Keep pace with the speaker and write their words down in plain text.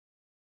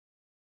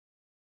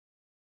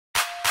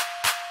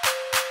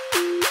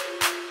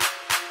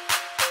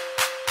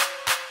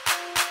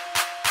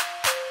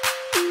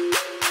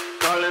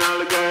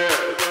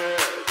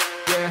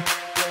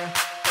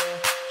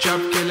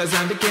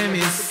and the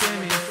Kemist.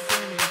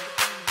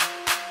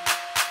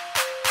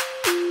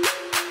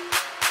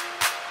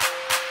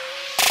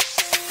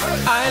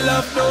 I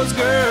love those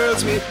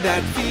girls with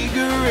that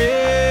figure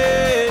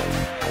eight.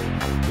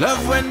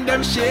 Love when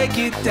them shake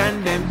it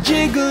and them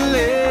jiggle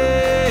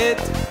it.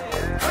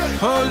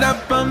 Hold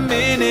up a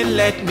minute,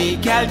 let me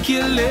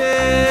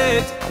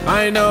calculate.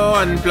 I know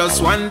 1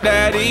 + 1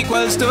 that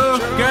equals 2.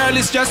 Girl,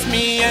 it's just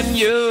me and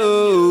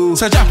you.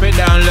 So drop it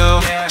down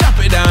low, drop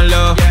it down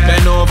low.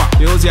 Bend over,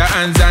 use your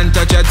hands and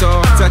touch your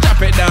toe. So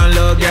drop it down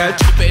low, girl,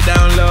 drop it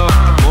down low.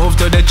 Move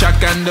to the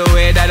track and the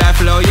way that I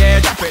flow. Yeah,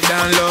 drop it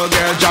down low,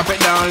 girl, drop it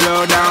down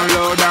low, down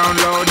low, down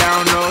low,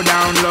 down low,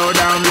 down low,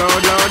 down low,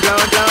 low,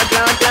 low, low, low,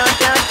 low,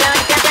 low.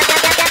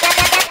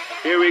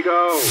 Here we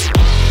go.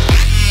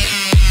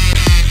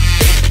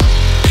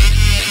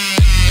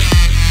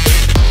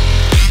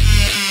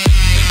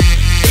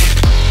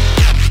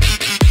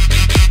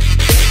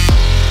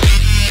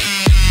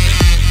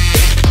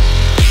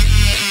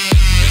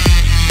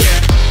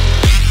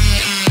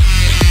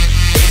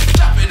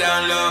 Drop it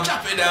down low,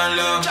 drop it down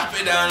low, drop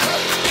it down low.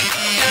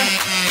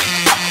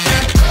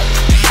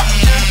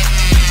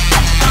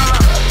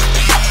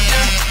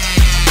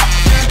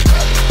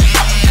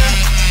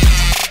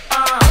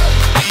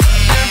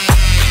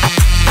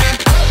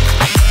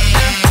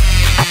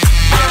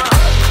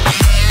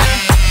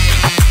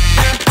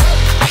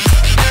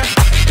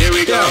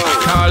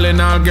 Calling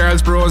all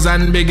girls, pros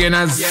and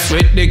beginners,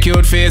 with the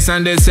cute face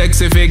and the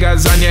sexy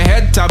figures. On your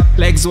head top,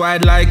 legs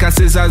wide like a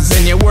scissors.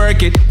 Then you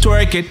work it,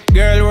 twerk it,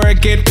 girl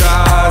work it,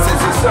 cause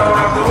it's the sound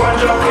of the one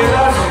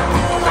Tropkillaz.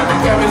 And the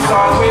Kemist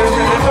always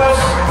delivers.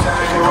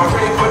 If you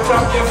agree, put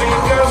up your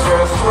fingers,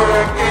 just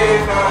work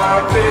it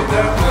out with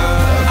the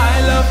blood. I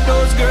love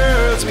those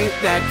girls with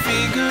that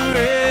figure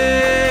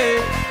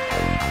eight.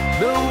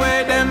 The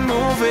way they're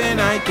moving,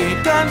 I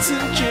can't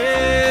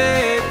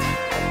concentrate.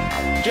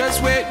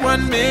 Just wait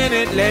 1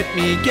 minute, let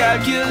me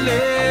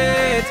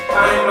calculate.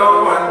 I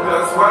know 1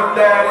 + 1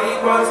 that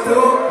equals 2.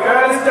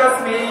 Girl, it's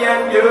just me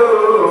and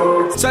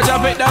you. So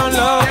drop it down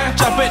low,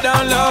 drop it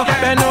down low.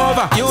 Bend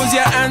over, use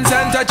your hands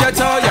and touch your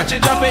toe. Yeah,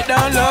 drop it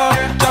down low,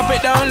 drop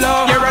it down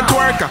low. You're a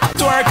twerker,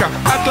 twerker,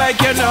 act like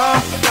you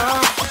know.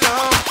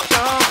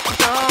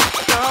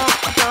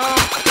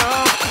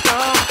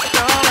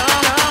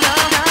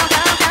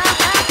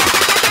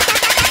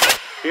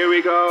 Here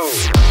we go.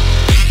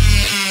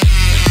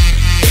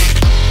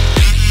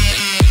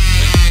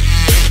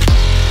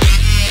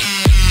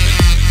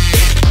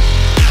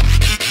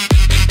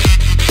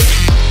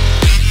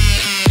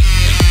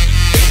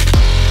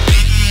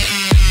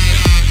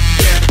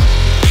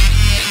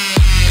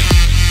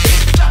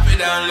 Drop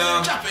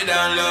it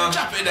down low,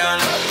 drop it down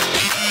low.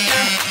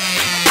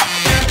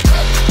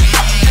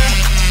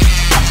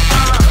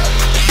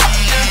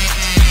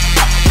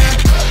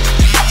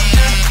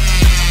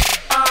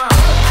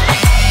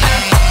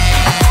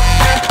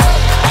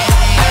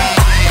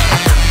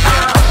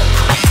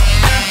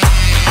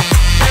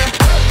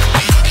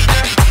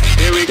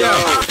 Here we go.